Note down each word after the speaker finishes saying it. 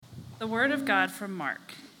The word of God from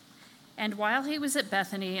Mark. And while he was at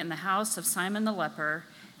Bethany in the house of Simon the leper,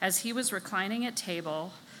 as he was reclining at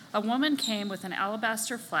table, a woman came with an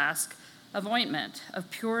alabaster flask of ointment of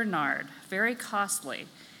pure nard, very costly,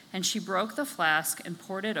 and she broke the flask and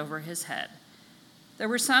poured it over his head. There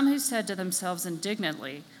were some who said to themselves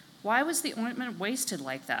indignantly, "Why was the ointment wasted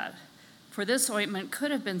like that? For this ointment could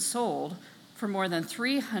have been sold for more than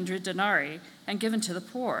 300 denarii and given to the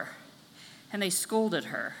poor." And they scolded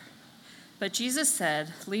her. But Jesus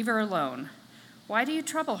said, "Leave her alone. Why do you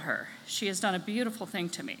trouble her? She has done a beautiful thing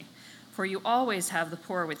to me. For you always have the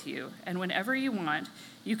poor with you, and whenever you want,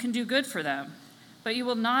 you can do good for them. But you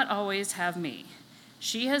will not always have me.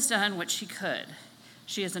 She has done what she could.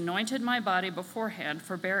 She has anointed my body beforehand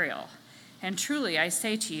for burial. And truly I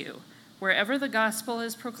say to you, wherever the gospel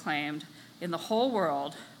is proclaimed in the whole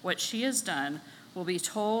world, what she has done will be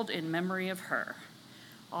told in memory of her."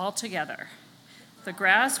 All together. The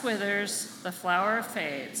grass withers, the flower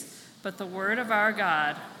fades, but the word of our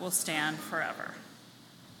God will stand forever.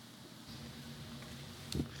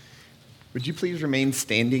 Would you please remain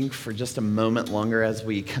standing for just a moment longer as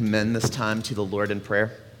we commend this time to the Lord in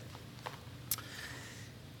prayer?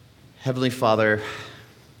 Heavenly Father,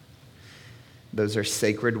 those are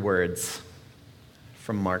sacred words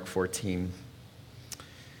from Mark 14.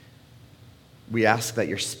 We ask that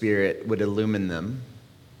your Spirit would illumine them.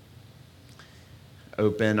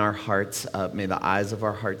 Open our hearts up. May the eyes of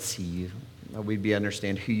our hearts see you. That we'd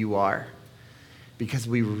understand who you are. Because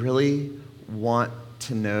we really want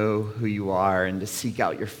to know who you are and to seek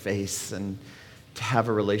out your face and to have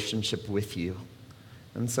a relationship with you.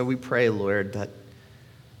 And so we pray, Lord, that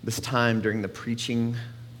this time during the preaching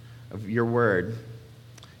of your word,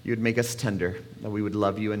 you would make us tender, that we would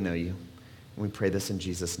love you and know you. And we pray this in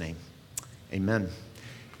Jesus' name. Amen.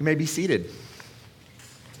 You may be seated.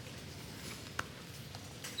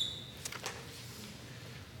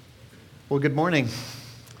 Well, good morning.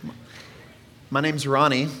 My name's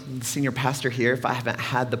Ronnie. I'm the senior pastor here. If I haven't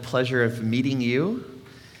had the pleasure of meeting you,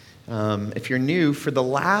 if you're new, for the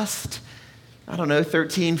last,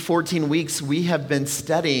 13, 14 weeks, we have been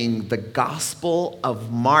studying the Gospel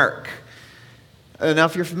of Mark. Now,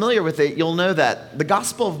 if you're familiar with it, you'll know that the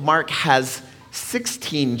Gospel of Mark has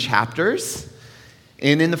 16 chapters.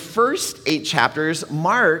 And in the first 8 chapters,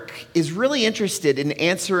 Mark is really interested in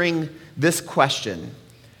answering this question: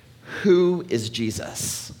 who is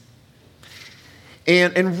Jesus?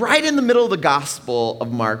 And right in the middle of the Gospel of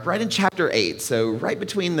Mark, right in chapter 8, so right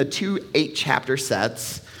between the 2 8-chapter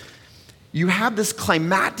sets, you have this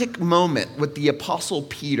climactic moment with the Apostle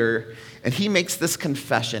Peter, and he makes this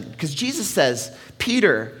confession. Because Jesus says,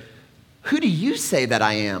 "Peter, who do you say that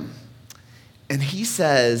I am?" And he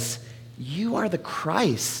says, "You are the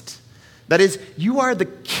Christ." That is, you are the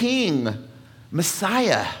King,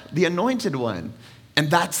 Messiah, the Anointed One. And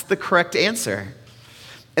that's the correct answer.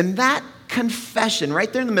 And that confession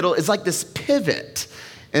right there in the middle is like this pivot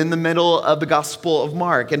in the middle of the Gospel of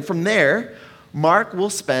Mark. And from there, Mark will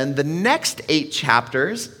spend the next 8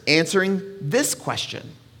 chapters answering this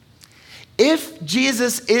question: if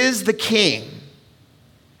Jesus is the King,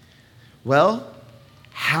 well,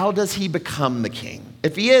 how does he become the king?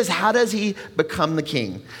 If he is, how does he become the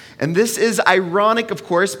king? And this is ironic, of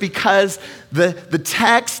course, because the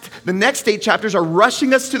text, the next 8 chapters are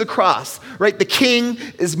rushing us to the cross, right? The king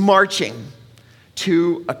is marching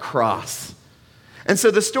to a cross. And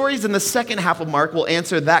so the stories in the second half of Mark will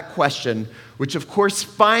answer that question, which of course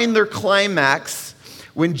find their climax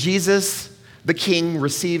when Jesus, the king,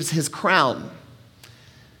 receives his crown.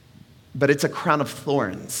 But it's a crown of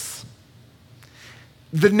thorns.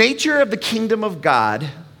 The nature of the kingdom of God,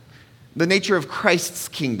 the nature of Christ's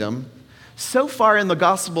kingdom, so far in the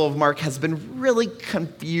Gospel of Mark has been really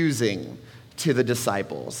confusing to the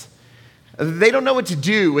disciples. They don't know what to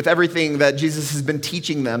do with everything that Jesus has been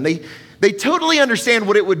teaching them. They totally understand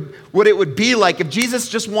what it would be like if Jesus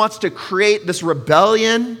just wants to create this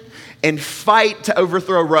rebellion and fight to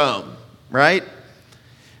overthrow Rome, right?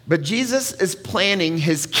 But Jesus is planning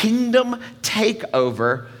his kingdom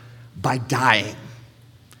takeover by dying.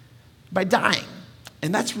 By dying.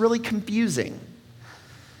 And that's really confusing.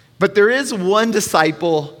 But there is one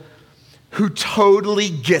disciple who totally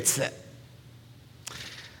gets it.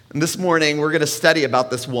 And this morning, we're going to study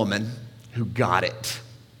about this woman who got it.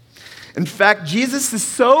 In fact, Jesus is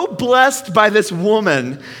so blessed by this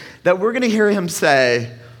woman that we're going to hear him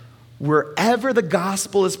say, wherever the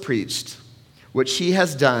gospel is preached, what she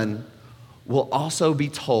has done will also be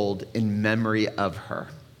told in memory of her.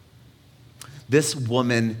 This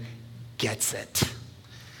woman gets it.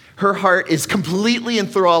 Her heart is completely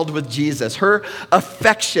enthralled with Jesus. Her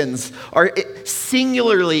affections are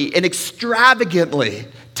singularly and extravagantly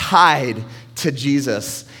tied to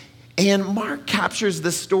Jesus. And Mark captures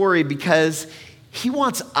this story because he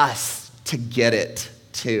wants us to get it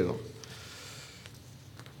too.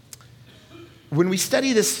 When we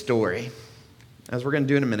study this story, as we're going to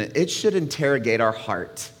do in a minute, it should interrogate our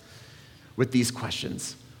heart with these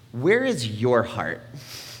questions. Where is your heart?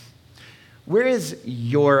 Where is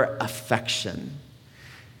your affection?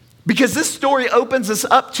 Because this story opens us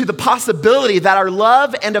up to the possibility that our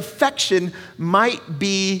love and affection might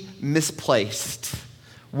be misplaced.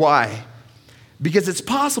 Why? Because it's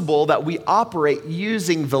possible that we operate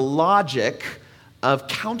using the logic of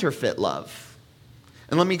counterfeit love.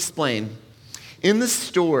 And let me explain. In this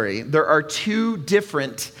story, there are two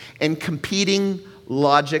different and competing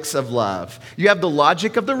logics of love. You have the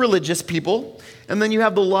logic of the religious people, and then you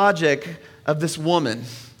have the logic of this woman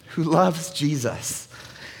who loves Jesus.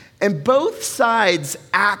 And both sides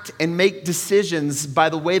act and make decisions by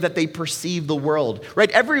the way that they perceive the world, right?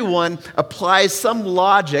 Everyone applies some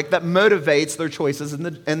logic that motivates their choices and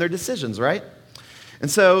their decisions, right? And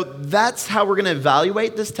so that's how we're going to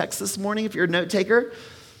evaluate this text this morning. If you're a note taker,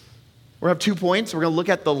 we're going to have 2 points. We're going to look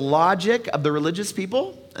at the logic of the religious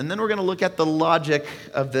people, and then we're going to look at the logic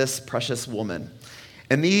of this precious woman.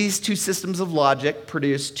 And these two systems of logic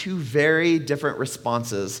produce two very different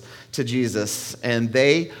responses to Jesus, and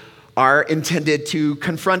they are intended to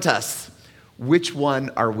confront us. Which one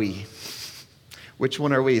are we? Which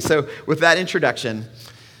one are we? So with that introduction,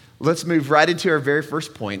 let's move right into our very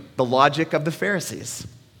first point, the logic of the Pharisees.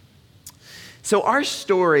 So our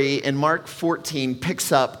story in Mark 14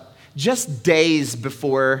 picks up just days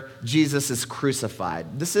before Jesus is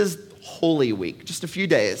crucified. This is Holy Week, just a few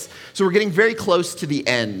days. So we're getting very close to the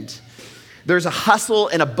end. There's a hustle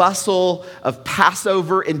and a bustle of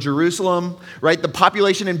Passover in Jerusalem, right? The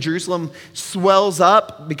population in Jerusalem swells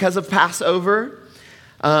up because of Passover.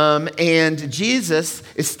 And Jesus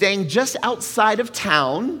is staying just outside of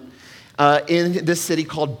town in this city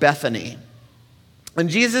called Bethany. And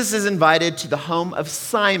Jesus is invited to the home of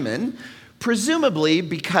Simon, presumably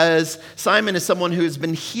because Simon is someone who has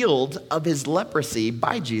been healed of his leprosy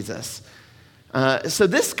by Jesus. So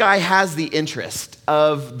this guy has the interest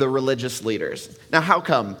of the religious leaders. Now, how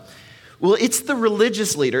come? Well, it's the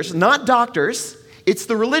religious leaders, not doctors. It's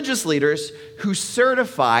the religious leaders who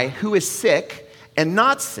certify who is sick and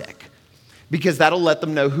not sick, because that'll let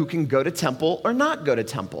them know who can go to temple or not go to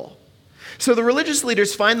temple. So the religious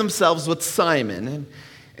leaders find themselves with Simon,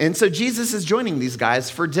 and so Jesus is joining these guys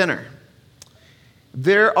for dinner.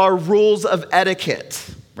 There are rules of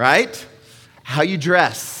etiquette, right? How you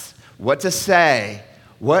dress, what to say,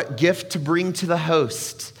 what gift to bring to the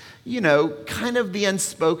host. You know, kind of the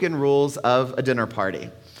unspoken rules of a dinner party.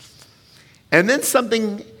 And then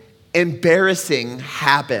something embarrassing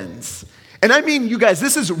happens. And I mean, you guys,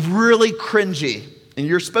 this is really cringy, and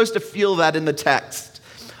you're supposed to feel that in the text.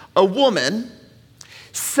 A woman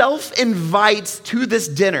self-invites to this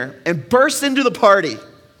dinner and bursts into the party.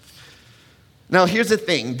 Now, here's the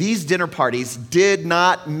thing. These dinner parties did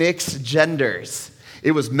not mix genders.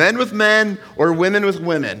 It was men with men or women with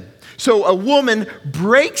women. So a woman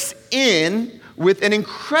breaks in with an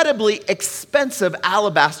incredibly expensive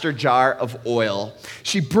alabaster jar of oil.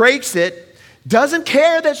 She breaks it, doesn't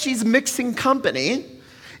care that she's mixing company,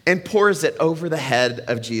 and pours it over the head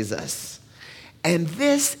of Jesus. And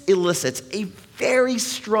this elicits a very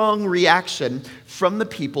strong reaction from the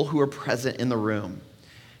people who are present in the room.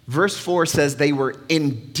 Verse 4 says they were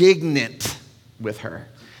indignant with her.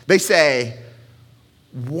 They say,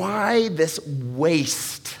 "Why this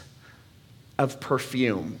waste of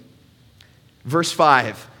perfume?" Verse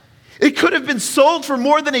 5, "It could have been sold for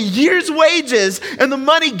more than a year's wages and the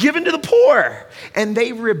money given to the poor." And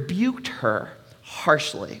they rebuked her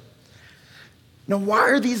harshly. Now, why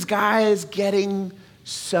are these guys getting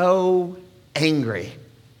so angry?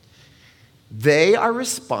 They are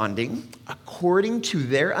responding according to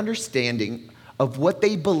their understanding of what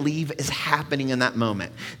they believe is happening in that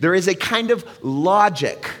moment. There is a kind of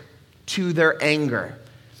logic to their anger.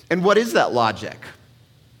 And what is that logic?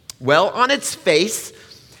 Well, on its face,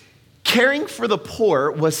 caring for the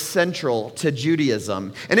poor was central to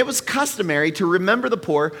Judaism. And it was customary to remember the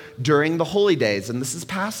poor during the holy days, and this is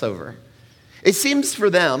Passover. It seems for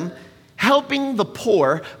them, helping the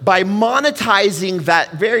poor by monetizing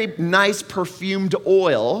that very nice perfumed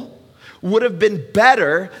oil would have been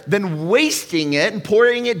better than wasting it and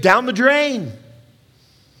pouring it down the drain.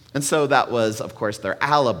 And so that was, of course, their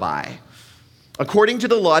alibi. According to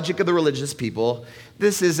the logic of the religious people,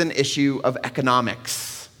 this is an issue of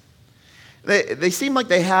economics. They seem like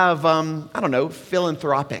they have,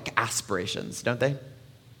 philanthropic aspirations, don't they?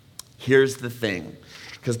 Here's the thing,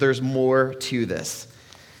 because there's more to this.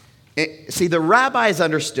 See, the rabbis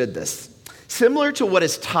understood this. Similar to what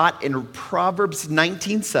is taught in Proverbs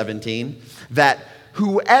 19:17, that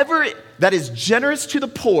whoever that is generous to the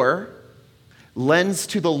poor lends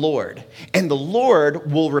to the Lord, and the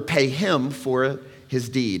Lord will repay him for his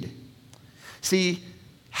deed. See,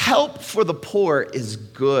 help for the poor is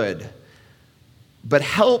good, but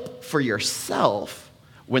help for yourself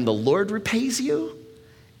when the Lord repays you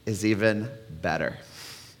is even better.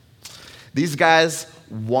 These guys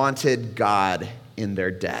wanted God in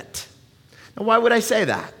their debt. Now, why would I say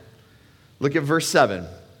that? Look at verse 7.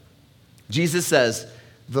 Jesus says,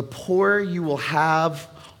 "The poor you will have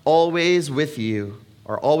always with you,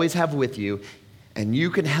 or always have with you, and you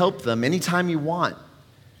can help them anytime you want,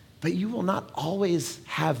 but you will not always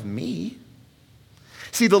have me."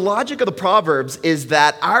 See, the logic of the Proverbs is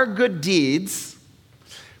that our good deeds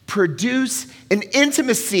produce an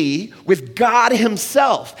intimacy with God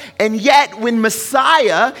himself. And yet, when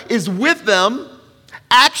Messiah is with them,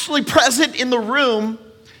 actually present in the room,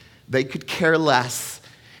 they could care less.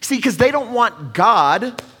 See, because they don't want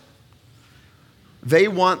God, they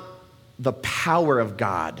want the power of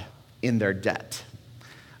God in their debt.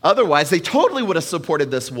 Otherwise, they totally would have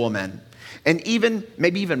supported this woman and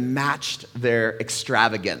maybe even matched their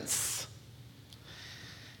extravagance.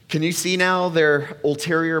 Can you see now their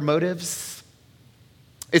ulterior motives?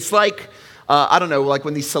 It's like, like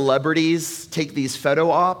when these celebrities take these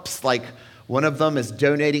photo ops, like one of them is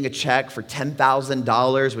donating a check for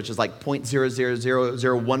 $10,000, which is like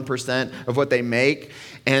 0.00001% of what they make,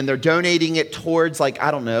 and they're donating it towards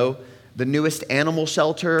the newest animal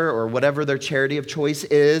shelter or whatever their charity of choice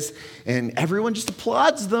is, and everyone just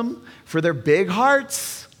applauds them for their big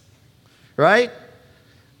hearts, right?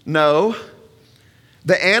 No,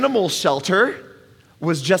 the animal shelter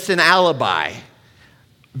was just an alibi.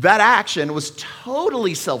 That action was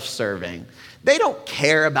totally self-serving. They don't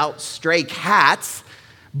care about stray cats,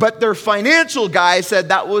 but their financial guy said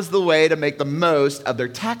that was the way to make the most of their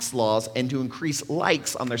tax laws and to increase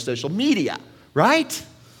likes on their social media, right?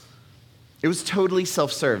 It was totally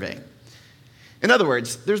self-serving. In other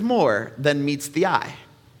words, there's more than meets the eye.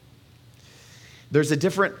 There's a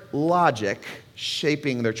different logic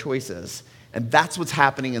shaping their choices, and that's what's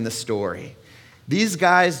happening in the story. These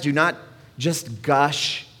guys do not just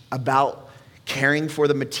gush about caring for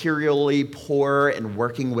the materially poor and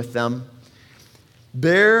working with them.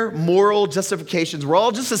 Their moral justifications were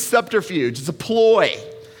all just a subterfuge, it's a ploy.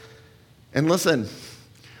 And listen,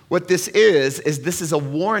 what this is this is a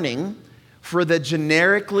warning for the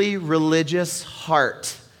generically religious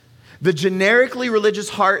heart. The generically religious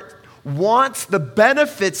heart wants the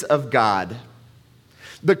benefits of God.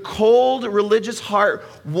 The cold religious heart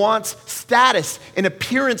wants status and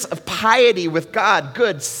appearance of piety with God,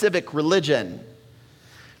 good civic religion.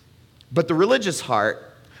 But the religious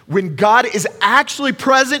heart, when God is actually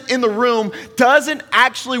present in the room, doesn't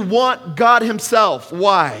actually want God himself.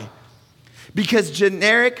 Why? Because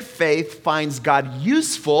generic faith finds God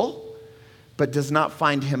useful, but does not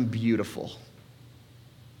find him beautiful.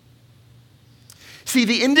 See,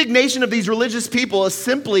 the indignation of these religious people is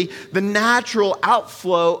simply the natural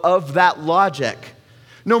outflow of that logic.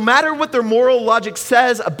 No matter what their moral logic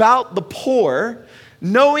says about the poor,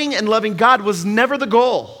 knowing and loving God was never the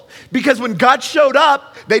goal. Because when God showed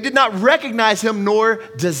up, they did not recognize him nor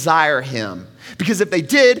desire him. Because if they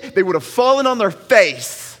did, they would have fallen on their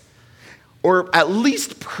face or at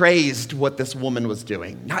least praised what this woman was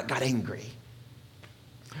doing, not got angry.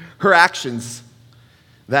 Her actions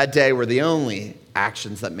that day were the only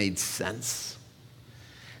actions that made sense.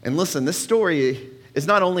 And listen, this story is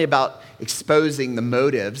not only about exposing the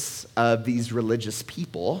motives of these religious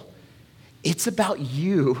people, it's about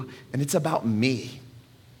you and it's about me.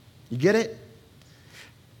 You get it?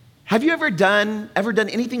 Have you ever done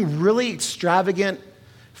anything really extravagant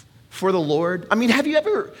for the Lord? I mean, have you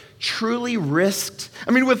ever truly risked,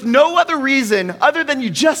 with no other reason other than you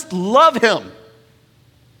just love him?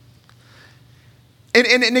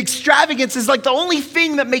 And extravagance is like the only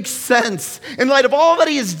thing that makes sense in light of all that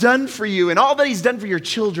he has done for you and all that he's done for your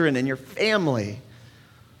children and your family.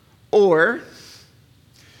 Or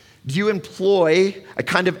do you employ a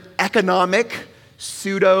kind of economic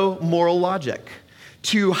pseudo-moral logic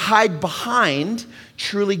to hide behind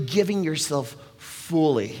truly giving yourself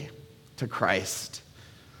fully to Christ?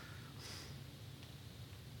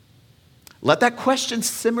 Let that question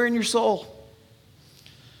simmer in your soul.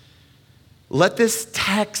 Let this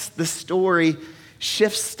text, this story,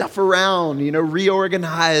 shift stuff around,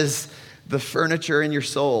 reorganize the furniture in your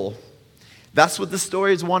soul. That's what the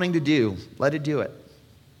story is wanting to do. Let it do it.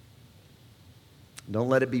 Don't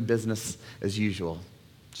let it be business as usual.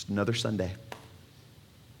 Just another Sunday.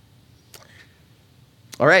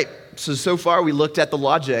 All right, so far we looked at the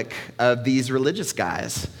logic of these religious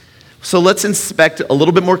guys. So let's inspect a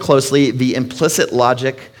little bit more closely the implicit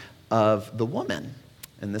logic of the woman.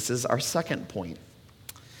 And this is our second point.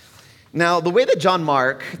 Now, the way that John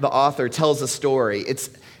Mark, the author, tells a story, it's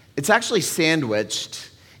actually sandwiched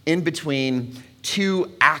in between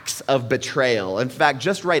two acts of betrayal. In fact,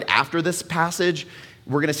 just right after this passage,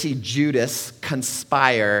 we're going to see Judas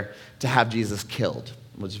conspire to have Jesus killed,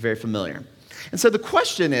 which is very familiar. And so the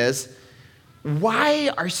question is, why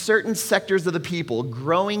are certain sectors of the people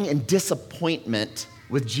growing in disappointment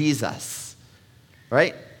with Jesus?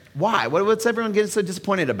 Right? Why? What's everyone getting so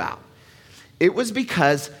disappointed about? It was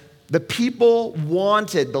because the people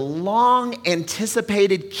wanted the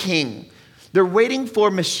long-anticipated king. They're waiting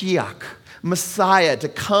for Mashiach, Messiah, to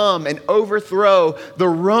come and overthrow the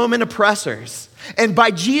Roman oppressors. And by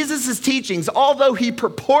Jesus' teachings, although he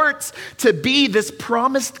purports to be this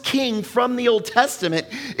promised king from the Old Testament,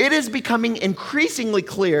 it is becoming increasingly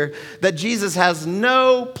clear that Jesus has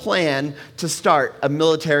no plan to start a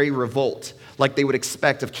military revolt like they would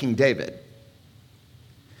expect of King David.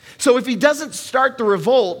 So if he doesn't start the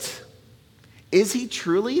revolt, is he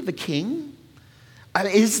truly the king?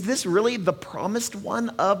 Is this really the promised one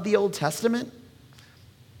of the Old Testament?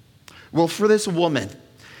 Well, for this woman,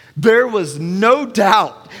 there was no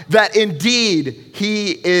doubt that indeed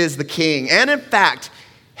he is the king. And in fact,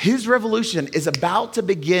 his revolution is about to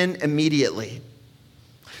begin immediately.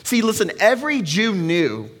 See, listen, every Jew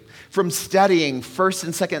knew from studying 1st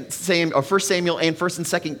and 2nd Samuel, or 1 Samuel and 1st and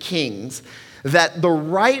 2nd Kings, that the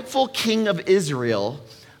rightful king of Israel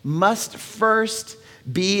must first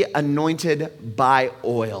be anointed by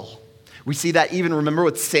oil. We see that even, remember,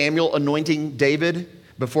 with Samuel anointing David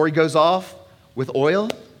before he goes off with oil?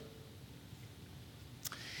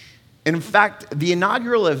 And in fact, the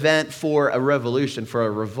inaugural event for a revolution, for a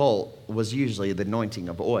revolt, was usually the anointing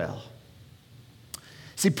of oil.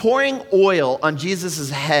 See, pouring oil on Jesus'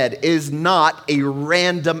 head is not a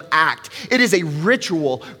random act. It is a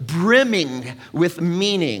ritual brimming with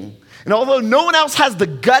meaning. And although no one else has the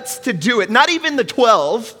guts to do it, not even the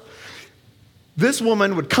 12, this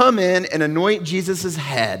woman would come in and anoint Jesus'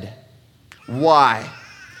 head. Why?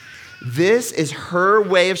 This is her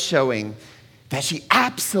way of showing that she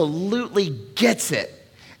absolutely gets it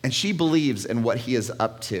and she believes in what he is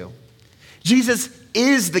up to. Jesus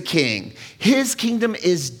is the king. His kingdom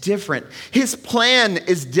is different. His plan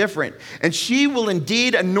is different. And she will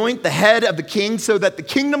indeed anoint the head of the king so that the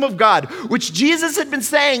kingdom of God, which Jesus had been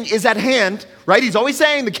saying is at hand, right? He's always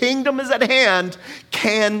saying the kingdom is at hand,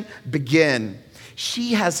 can begin.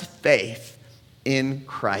 She has faith in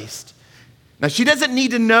Christ. Now, she doesn't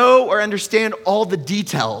need to know or understand all the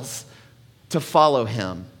details to follow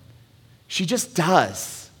him. She just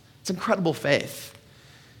does. It's incredible faith.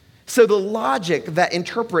 So the logic that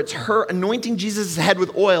interprets her anointing Jesus' head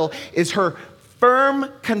with oil is her firm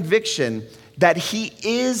conviction that he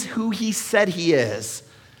is who he said he is,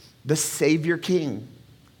 the Savior King.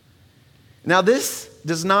 Now, this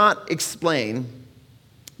does not explain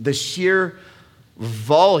the sheer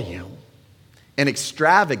volume and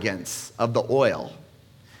extravagance of the oil.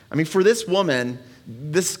 I mean, for this woman,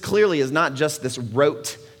 this clearly is not just this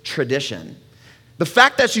rote tradition. The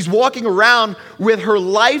fact that she's walking around with her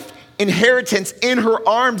life inheritance in her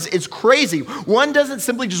arms is crazy. One doesn't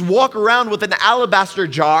simply just walk around with an alabaster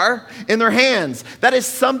jar in their hands. That is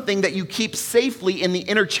something that you keep safely in the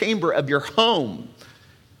inner chamber of your home.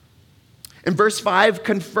 And verse 5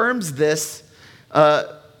 confirms this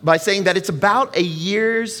by saying that it's about a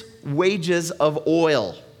year's wages of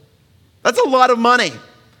oil. That's a lot of money.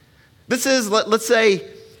 This is, let's say,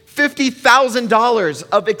 $50,000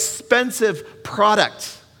 of expensive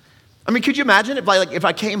product. I mean, could you imagine if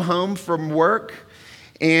I came home from work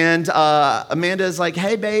and Amanda's like,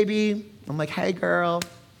 hey, baby. I'm like, hey, girl.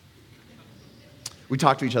 We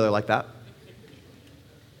talk to each other like that.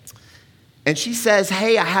 And she says,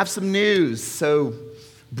 hey, I have some news, so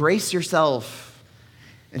brace yourself.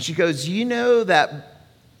 And she goes, you know that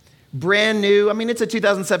brand new, I mean, it's a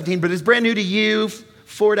 2017, but it's brand new to you,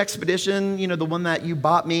 Ford Expedition, you know, the one that you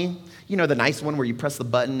bought me. You know, the nice one where you press the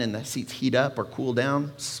button and the seats heat up or cool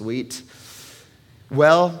down? Sweet.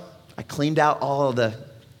 Well, I cleaned out all of the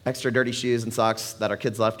extra dirty shoes and socks that our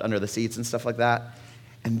kids left under the seats and stuff like that.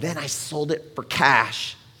 And then I sold it for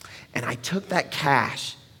cash. And I took that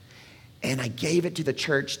cash and I gave it to the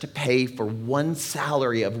church to pay for one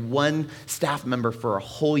salary of one staff member for a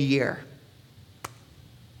whole year.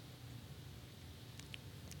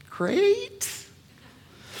 great?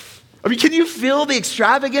 I mean, can you feel the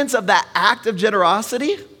extravagance of that act of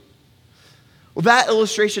generosity? Well, that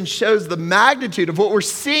illustration shows the magnitude of what we're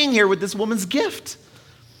seeing here with this woman's gift.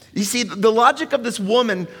 You see, the logic of this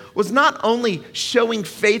woman was not only showing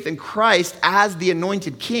faith in Christ as the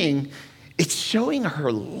anointed king, it's showing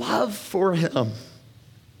her love for him.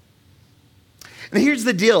 And here's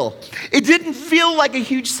the deal. It didn't feel like a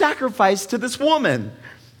huge sacrifice to this woman.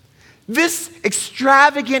 This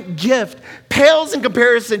extravagant gift pales in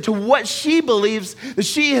comparison to what she believes that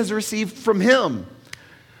she has received from him.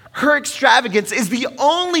 Her extravagance is the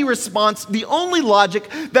only response, the only logic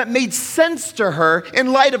that made sense to her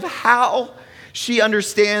in light of how she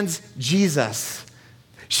understands Jesus.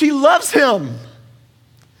 She loves him.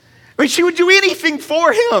 I mean, she would do anything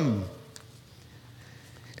for him.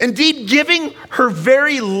 Indeed, giving her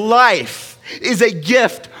very life is a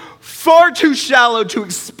gift far too shallow to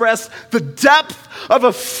express the depth of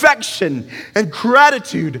affection and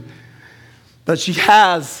gratitude that she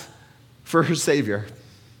has for her Savior.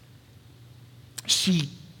 She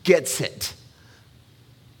gets it.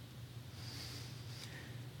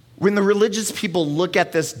 When the religious people look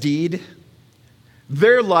at this deed,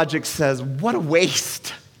 their logic says, what a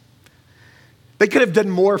waste. They could have done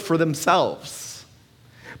more for themselves.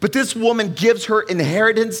 But this woman gives her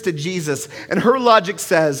inheritance to Jesus, and her logic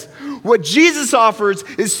says, what Jesus offers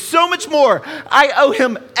is so much more. I owe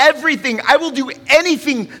him everything. I will do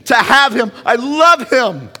anything to have him. I love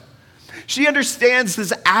him. She understands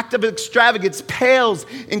this act of extravagance pales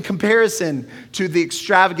in comparison to the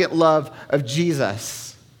extravagant love of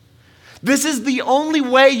Jesus. This is the only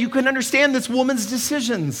way you can understand this woman's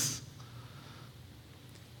decisions.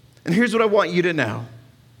 And here's what I want you to know.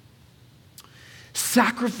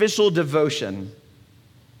 Sacrificial devotion,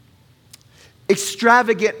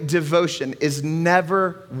 extravagant devotion is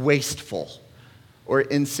never wasteful or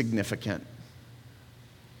insignificant.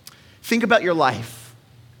 Think about your life.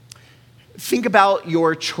 Think about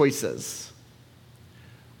your choices.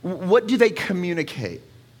 What do they communicate?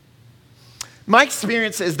 My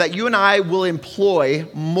experience is that you and I will employ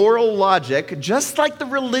moral logic, just like the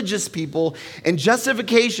religious people, and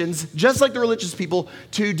justifications, just like the religious people,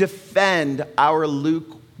 to defend our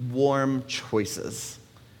lukewarm choices.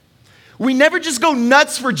 We never just go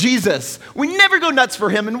nuts for Jesus. We never go nuts for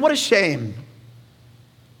him, and what a shame.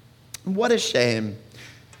 What a shame.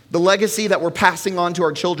 The legacy that we're passing on to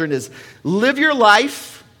our children is live your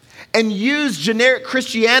life and use generic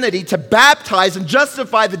Christianity to baptize and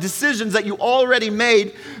justify the decisions that you already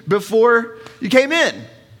made before you came in.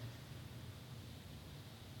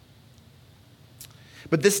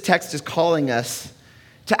 But this text is calling us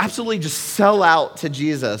to absolutely just sell out to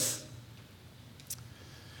Jesus.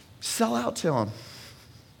 Sell out to him.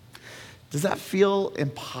 Does that feel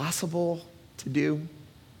impossible to do?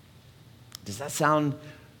 Does that sound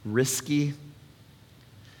risky?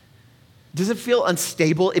 Does it feel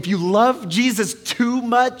unstable if you love Jesus too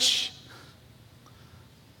much?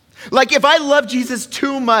 Like if I love Jesus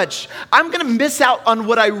too much, I'm going to miss out on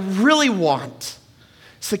what I really want.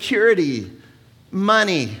 Security,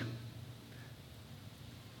 money,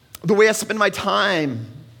 the way I spend my time,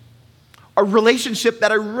 a relationship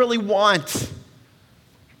that I really want.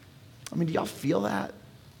 I mean, do y'all feel that?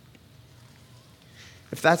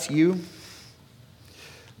 If that's you,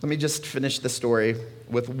 let me just finish the story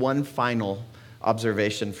with one final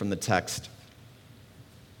observation from the text.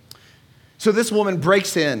 So this woman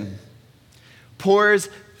breaks in, pours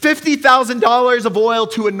 $50,000 of oil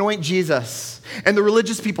to anoint Jesus, and the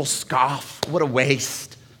religious people scoff. What a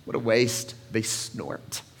waste. What a waste. They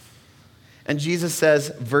snort. And Jesus says,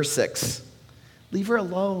 verse 6, leave her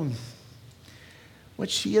alone. What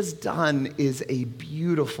she has done is a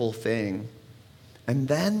beautiful thing. And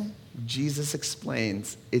then Jesus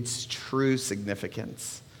explains its true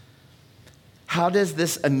significance. How does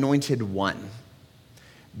this anointed one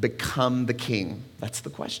become the king? That's the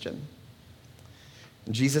question.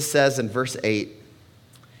 And Jesus says in verse 8,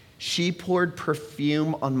 she poured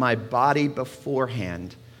perfume on my body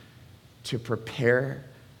beforehand to prepare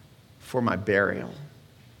for my burial.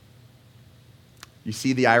 You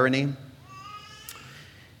see the irony?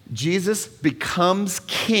 Jesus becomes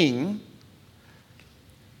king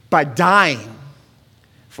by dying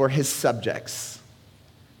for his subjects.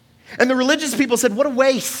 And the religious people said, what a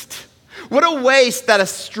waste. What a waste that a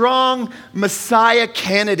strong Messiah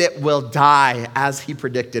candidate will die as he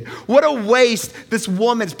predicted. What a waste this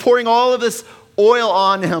woman's pouring all of this oil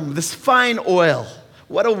on him, this fine oil.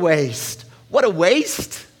 What a waste. What a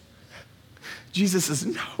waste. Jesus says,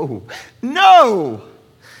 no.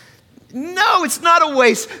 No, it's not a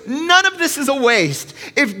waste. None of this is a waste.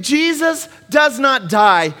 If Jesus does not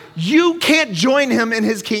die, you can't join him in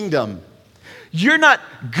his kingdom. You're not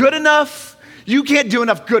good enough. You can't do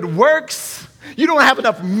enough good works. You don't have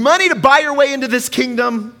enough money to buy your way into this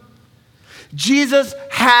kingdom. Jesus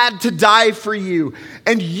had to die for you,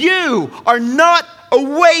 and you are not a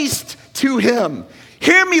waste to him.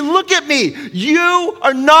 Hear me, look at me. You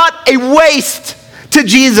are not a waste to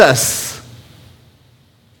Jesus.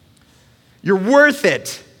 You're worth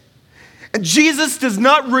it. And Jesus does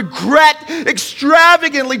not regret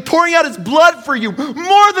extravagantly pouring out his blood for you,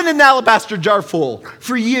 more than an alabaster jar full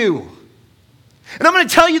for you. And I'm going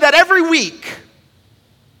to tell you that every week.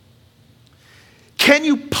 Can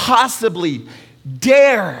you possibly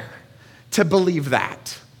dare to believe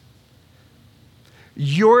that?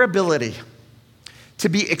 Your ability to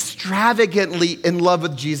be extravagantly in love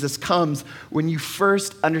with Jesus comes when you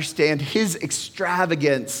first understand his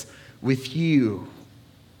extravagance with you.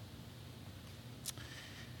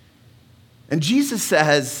 And Jesus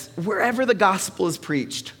says, wherever the gospel is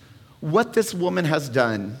preached, what this woman has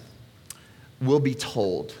done will be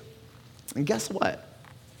told. And guess what?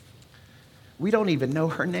 We don't even know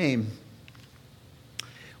her name.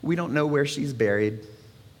 We don't know where she's buried.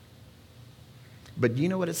 But you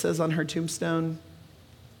know what it says on her tombstone?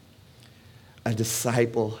 A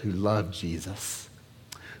disciple who loved Jesus,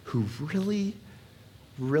 who really,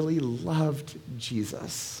 really loved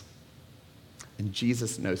Jesus. And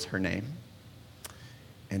Jesus knows her name.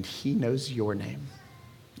 And he knows your name.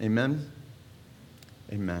 Amen?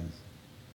 Amen.